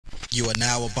You are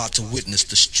now about to witness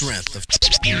the strength of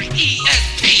ESP.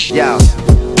 Yo. Yeah.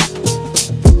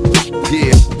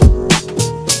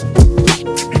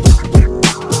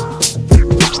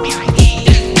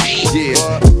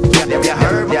 Yeah. You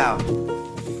heard? Yo.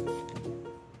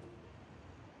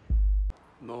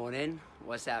 Morning.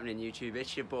 What's happening, YouTube?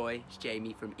 It's your boy, it's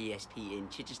Jamie from ESP in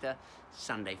Chichester.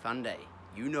 Sunday fun day.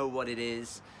 You know what it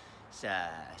is.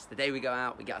 It's the day we go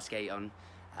out, we get our skate on.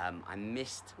 I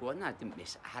missed, well no I didn't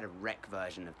miss, I had a rec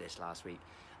version of this last week.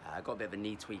 I got a bit of a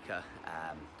knee tweaker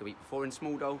the week before in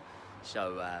small doll,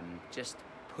 so just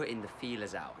putting the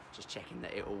feelers out, just checking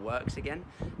that it all works again.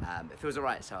 It feels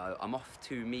alright, so I'm off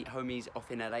to meet homies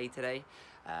off in LA today.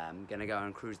 Gonna go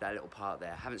and cruise that little park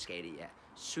there. Haven't skated yet,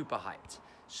 super hyped.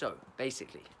 So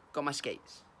basically, got my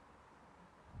skates,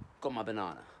 got my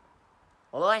banana.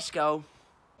 Let's go.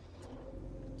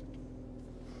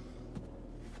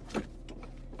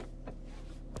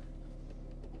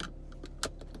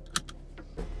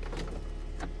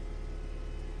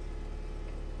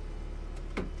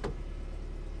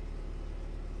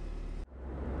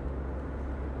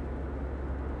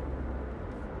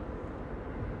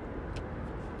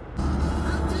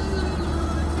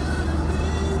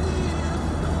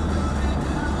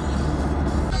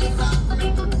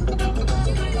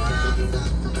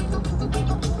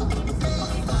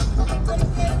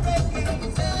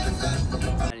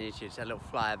 Just a little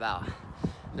fly about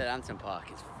Little Hampton Park.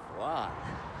 It's fun.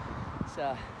 It's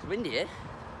windy here.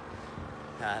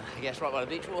 I guess right by the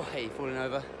beach wall. Hey, falling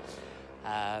over.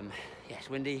 Yeah, it's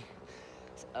windy.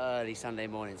 It's early Sunday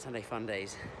morning. Sunday fun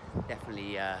days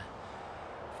definitely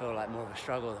feel like more of a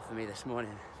struggle for me this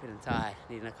morning. Feeling tired,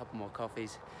 needing a couple more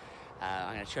coffees.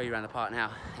 I'm going to show you around the park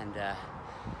now and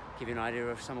give you an idea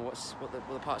of some of what the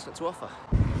park's got to offer.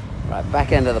 Right,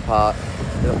 back end of the park.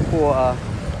 Little quarter.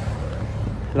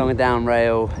 Along a down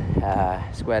rail,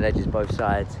 square edges both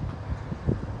sides.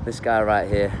 This guy right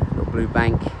here, little blue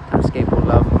bank, kind of skateboard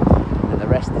love. And the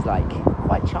rest is like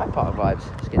quite chai park vibes.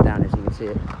 Let's get down here so you can see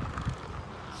it.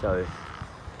 So,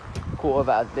 quarter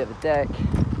about a bit of a deck.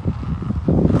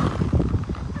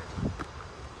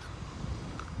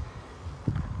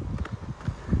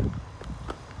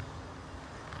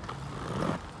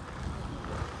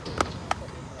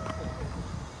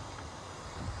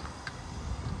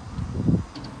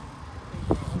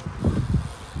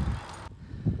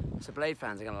 So blade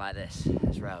fans are going to like this.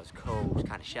 This rail's cool, it's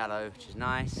kind of shallow, which is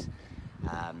nice.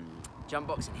 Jump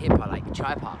box and hip, I like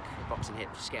chai park. Box and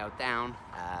hip just scaled down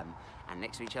and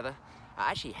next to each other.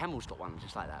 Actually, Hemmel's got one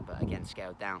just like that, but again,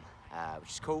 scaled down,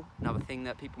 which is cool. Another thing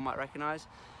that people might recognise.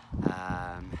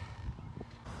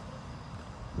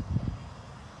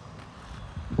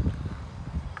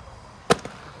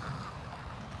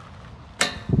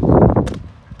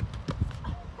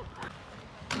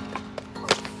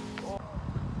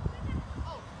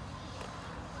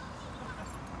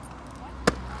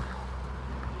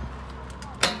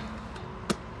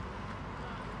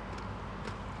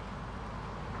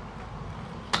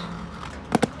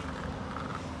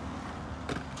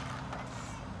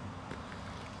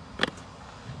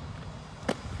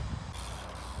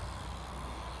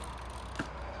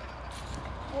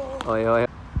 Oi, oi.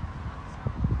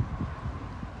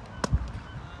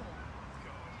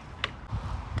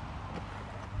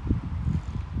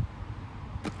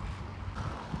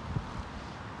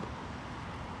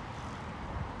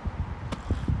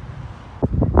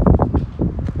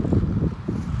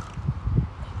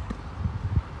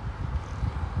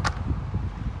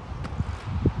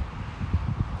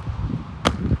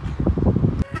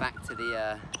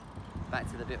 Back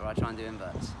to the bit where I try and do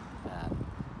inverts.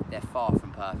 They're far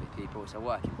from perfect, people. It's a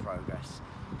work in progress.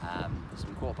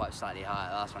 Some quarter pipe slightly higher.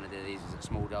 The last one I did these was a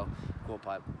small doll. Quarter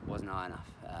pipe wasn't high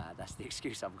enough. That's the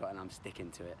excuse I've got, and I'm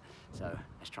sticking to it. So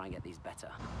let's try and get these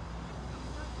better.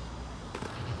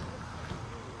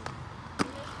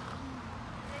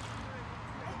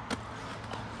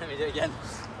 Let me do it again.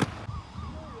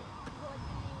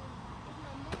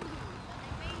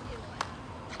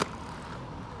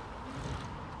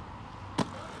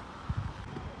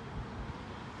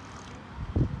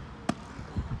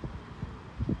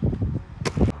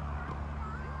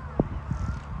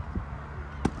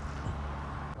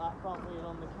 Front wheel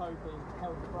on the coping,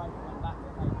 held the brake and went back to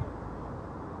take it.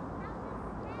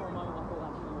 For a moment I thought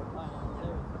actually you were playing on the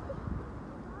lyrics.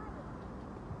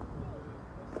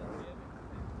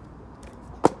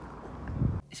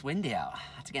 It's windy out. I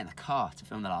had to get in the car to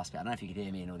film the last bit. I don't know if you could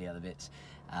hear me and all the other bits.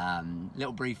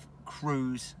 Little brief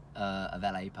cruise of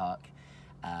LA Park.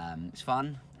 It's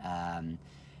fun.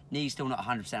 Knee's still not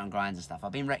 100% on grinds and stuff.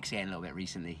 I've been rec skating a little bit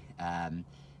recently.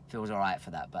 Feels alright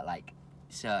for that, but like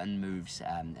certain moves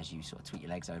as you sort of tweak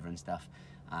your legs over and stuff.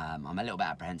 I'm a little bit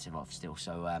apprehensive of still,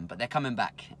 so but they're coming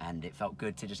back, and it felt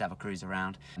good to just have a cruise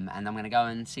around. And I'm going to go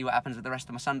and see what happens with the rest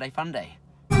of my Sunday fun day.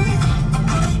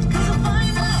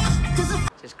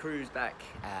 Just cruised back,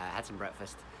 had some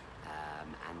breakfast,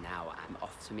 and now I'm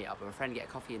off to meet up with a friend, get a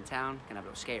coffee in town, gonna have a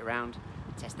little skate around,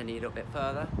 test the knee a little bit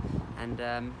further,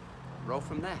 and roll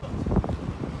from there.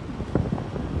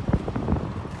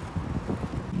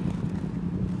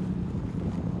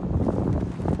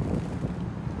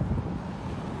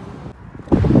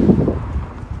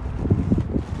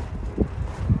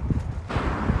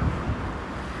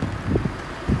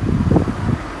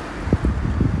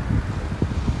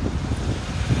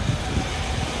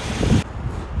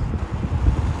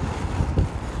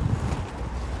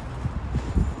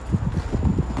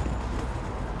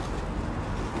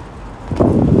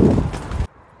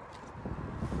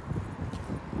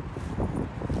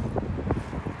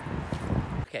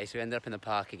 Okay, so we ended up in the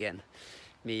park again.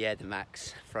 Me, Ed and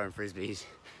Max throwing frisbees.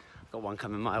 Got one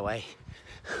coming my way.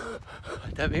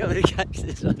 I don't think I'm gonna catch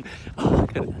this one. Oh,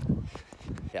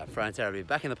 yeah, I'm throwing terribly.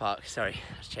 Back in the park, sorry,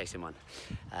 I was chasing one.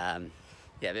 Yeah,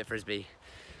 a bit of frisbee.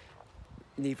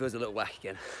 Knee feels a little whack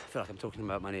again. I feel like I'm talking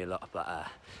about my knee a lot, but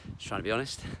just trying to be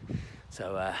honest.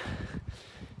 So,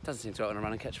 doesn't seem to want to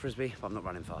run and catch a frisbee, but I'm not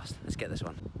running fast. Let's get this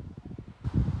one.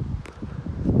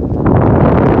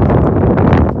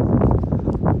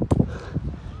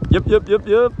 Yep.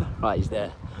 Right, he's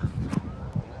there.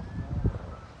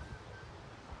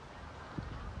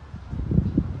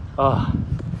 Oh,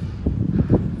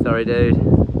 sorry, dude.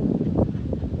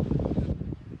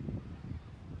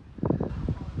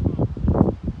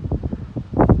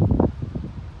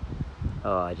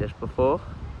 Oh, just before.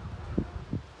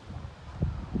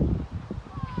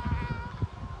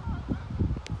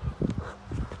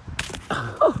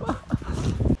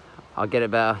 I'll get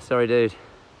it better. Sorry, dude.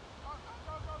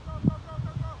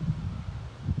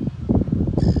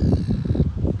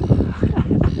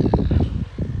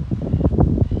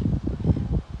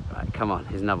 Right, come on.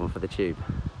 Here's another one for the tube.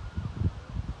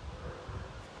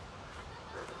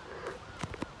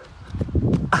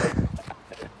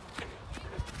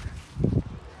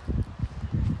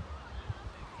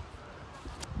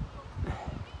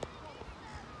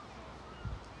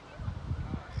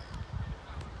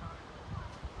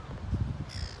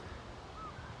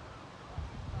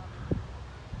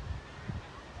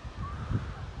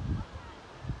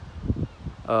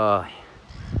 Oh,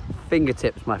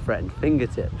 fingertips, my friend,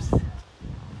 fingertips.